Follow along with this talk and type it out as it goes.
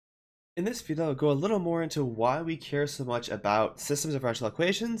In this video, I'll go a little more into why we care so much about systems of differential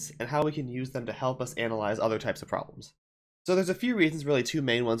equations and how we can use them to help us analyze other types of problems. So there's a few reasons, really two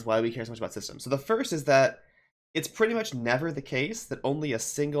main ones, why we care so much about systems. So the first is that it's pretty much never the case that only a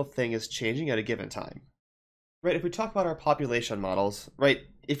single thing is changing at a given time. Right, if we talk about our population models, right,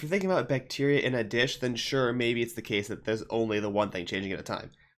 if you're thinking about bacteria in a dish, then sure, maybe it's the case that there's only the one thing changing at a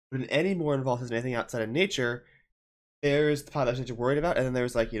time. But in any more involved as anything outside of nature, there's the population that you're worried about, and then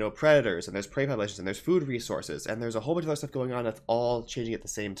there's predators, and there's prey populations, and there's food resources, and there's a whole bunch of other stuff going on that's all changing at the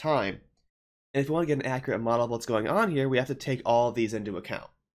same time. And if we want to get an accurate model of what's going on here, we have to take all of these into account.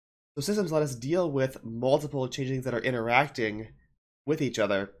 So systems let us deal with multiple changing things that are interacting with each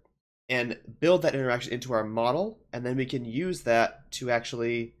other and build that interaction into our model, and then we can use that to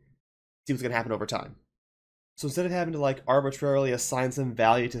actually see what's going to happen over time. So instead of having to arbitrarily assign some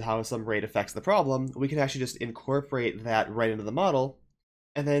value to how some rate affects the problem, we can actually just incorporate that right into the model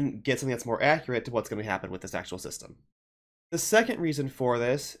and then get something that's more accurate to what's going to happen with this actual system. The second reason for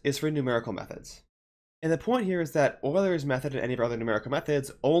this is for numerical methods. And the point here is that Euler's method and any of our other numerical methods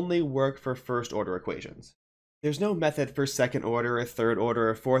only work for first order equations. There's no method for second order or third order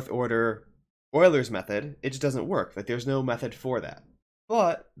or fourth order Euler's method. It just doesn't work. There's no method for that.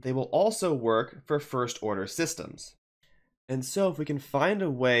 But they will also work for first order systems. And so if we can find a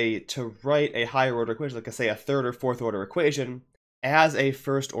way to write a higher order equation, like say a third or fourth order equation, as a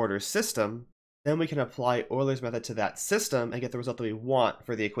first order system, then we can apply Euler's method to that system and get the result that we want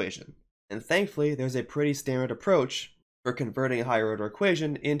for the equation. And thankfully, there's a pretty standard approach for converting a higher order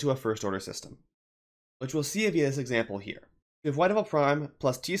equation into a first order system, which we'll see via this example here. We have y double prime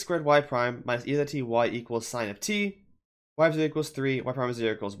plus t squared y prime minus e to the t y equals sine of t. Y of 0 equals 3, y prime of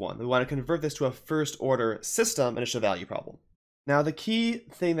 0 equals 1. We want to convert this to a first order system initial value problem. Now the key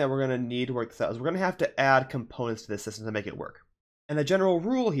thing that we're going to need to work this out is we're going to have to add components to this system to make it work. And the general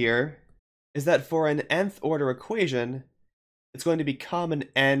rule here is that for an nth order equation, it's going to become an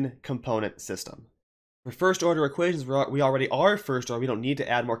n component system. For first order equations, we already are first order. We don't need to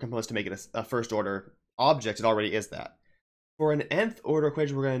add more components to make it a first order object. It already is that. For an nth order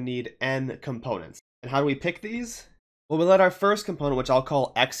equation, we're going to need n components. And how do we pick these? Well, we'll let our first component, which I'll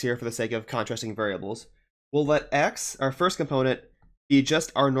call x here for the sake of contrasting variables, we'll let x, our first component, be just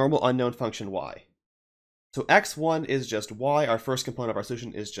our normal unknown function y. So x1 is just y, our first component of our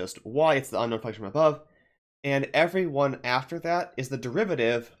solution is just y, it's the unknown function from above, and every one after that is the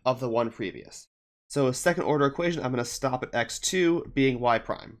derivative of the one previous. So a second order equation, I'm going to stop at x2 being y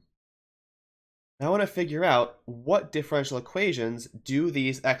prime. Now I want to figure out what differential equations do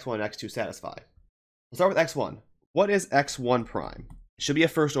these x1 and x2 satisfy. We'll start with x1. What is x1 prime? It should be a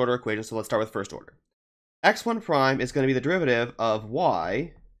first order equation, so let's start with first order. x1 prime is going to be the derivative of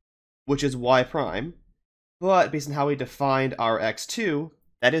y, which is y prime, but based on how we defined our x2,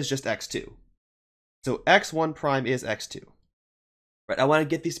 that is just x2. So x1 prime is x2. Right, I want to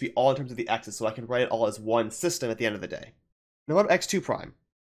get these to be all in terms of the x's so I can write it all as one system at the end of the day. Now what about x2 prime?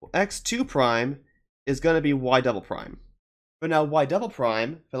 Well, x2 prime is going to be y double prime. But now y double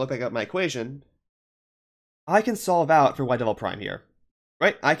prime, if I look back at my equation, I can solve out for y double prime here,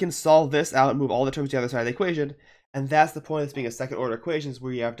 right? I can solve this out and move all the terms to the other side of the equation, and that's the point of this being a second order equations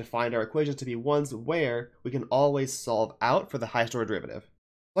where you have to find our equations to be ones where we can always solve out for the highest order derivative.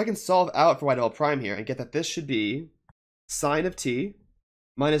 So I can solve out for y double prime here and get that this should be sine of t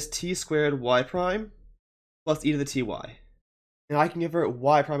minus t squared y prime plus e to the ty. And I can convert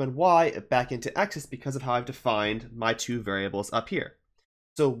y prime and y back into x's because of how I've defined my two variables up here.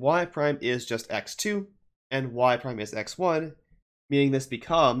 So y prime is just x2, and y prime is x1, meaning this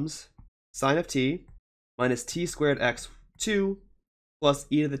becomes sine of t minus t squared x2 plus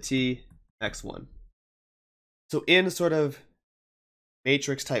e to the t x1. So in sort of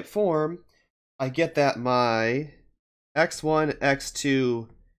matrix type form, I get that my x1, x2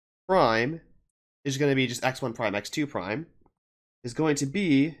 prime is going to be just x1 prime, x2 prime, is going to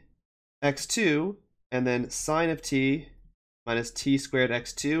be x2 and then sine of t minus t squared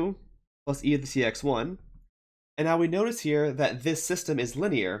x2 plus e to the t x1. And now we notice here that this system is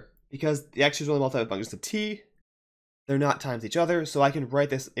linear because the x's are only multiplied with functions of t. They're not times each other, so I can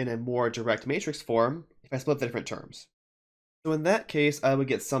write this in a more direct matrix form if I split up the different terms. So in that case, I would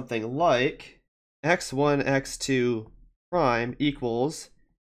get something like x1, x2 prime equals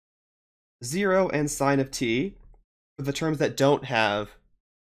 0 and sine of t for the terms that don't have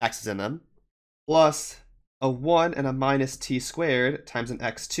x's in them, plus a 1 and a minus t squared times an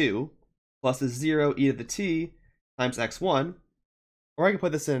x2, plus a 0 e to the t times x1, or I can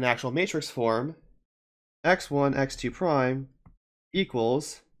put this in an actual matrix form, x1, x2 prime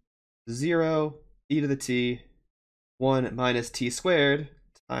equals 0 e to the t 1 minus t squared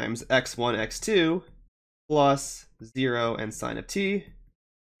times x1, x2 plus 0 and sine of t.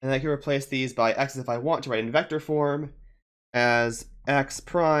 And I can replace these by x's if I want to write in vector form as x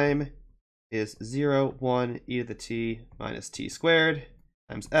prime is 0, 1 e to the t minus t squared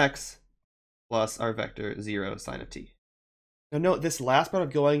times x plus our vector 0 sine of t. Now note this last part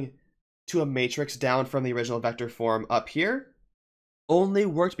of going to a matrix down from the original vector form up here only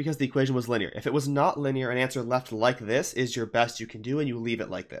worked because the equation was linear. If it was not linear, an answer left like this is your best you can do, and you leave it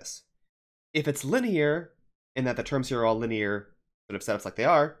like this. If it's linear, in that the terms here are all linear sort of setups like they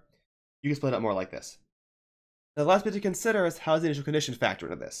are, you can split it up more like this. Now, the last bit to consider is how does the initial condition factor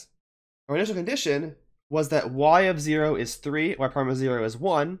into this? Our initial condition was that y of 0 is 3, y prime of 0 is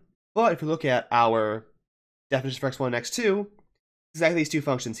 1, but if we look at our definition for x1 and x2, exactly these two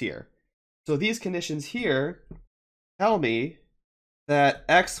functions here. So these conditions here tell me that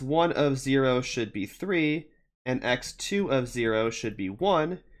x1 of 0 should be 3 and x2 of 0 should be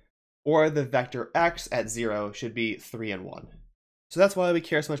 1, or the vector x at 0 should be 3 and 1. So that's why we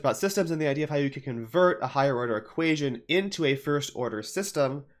care so much about systems and the idea of how you can convert a higher order equation into a first order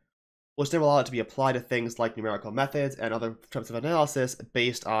system, which then will allow it to be applied to things like numerical methods and other types of analysis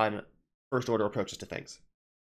based on first order approaches to things.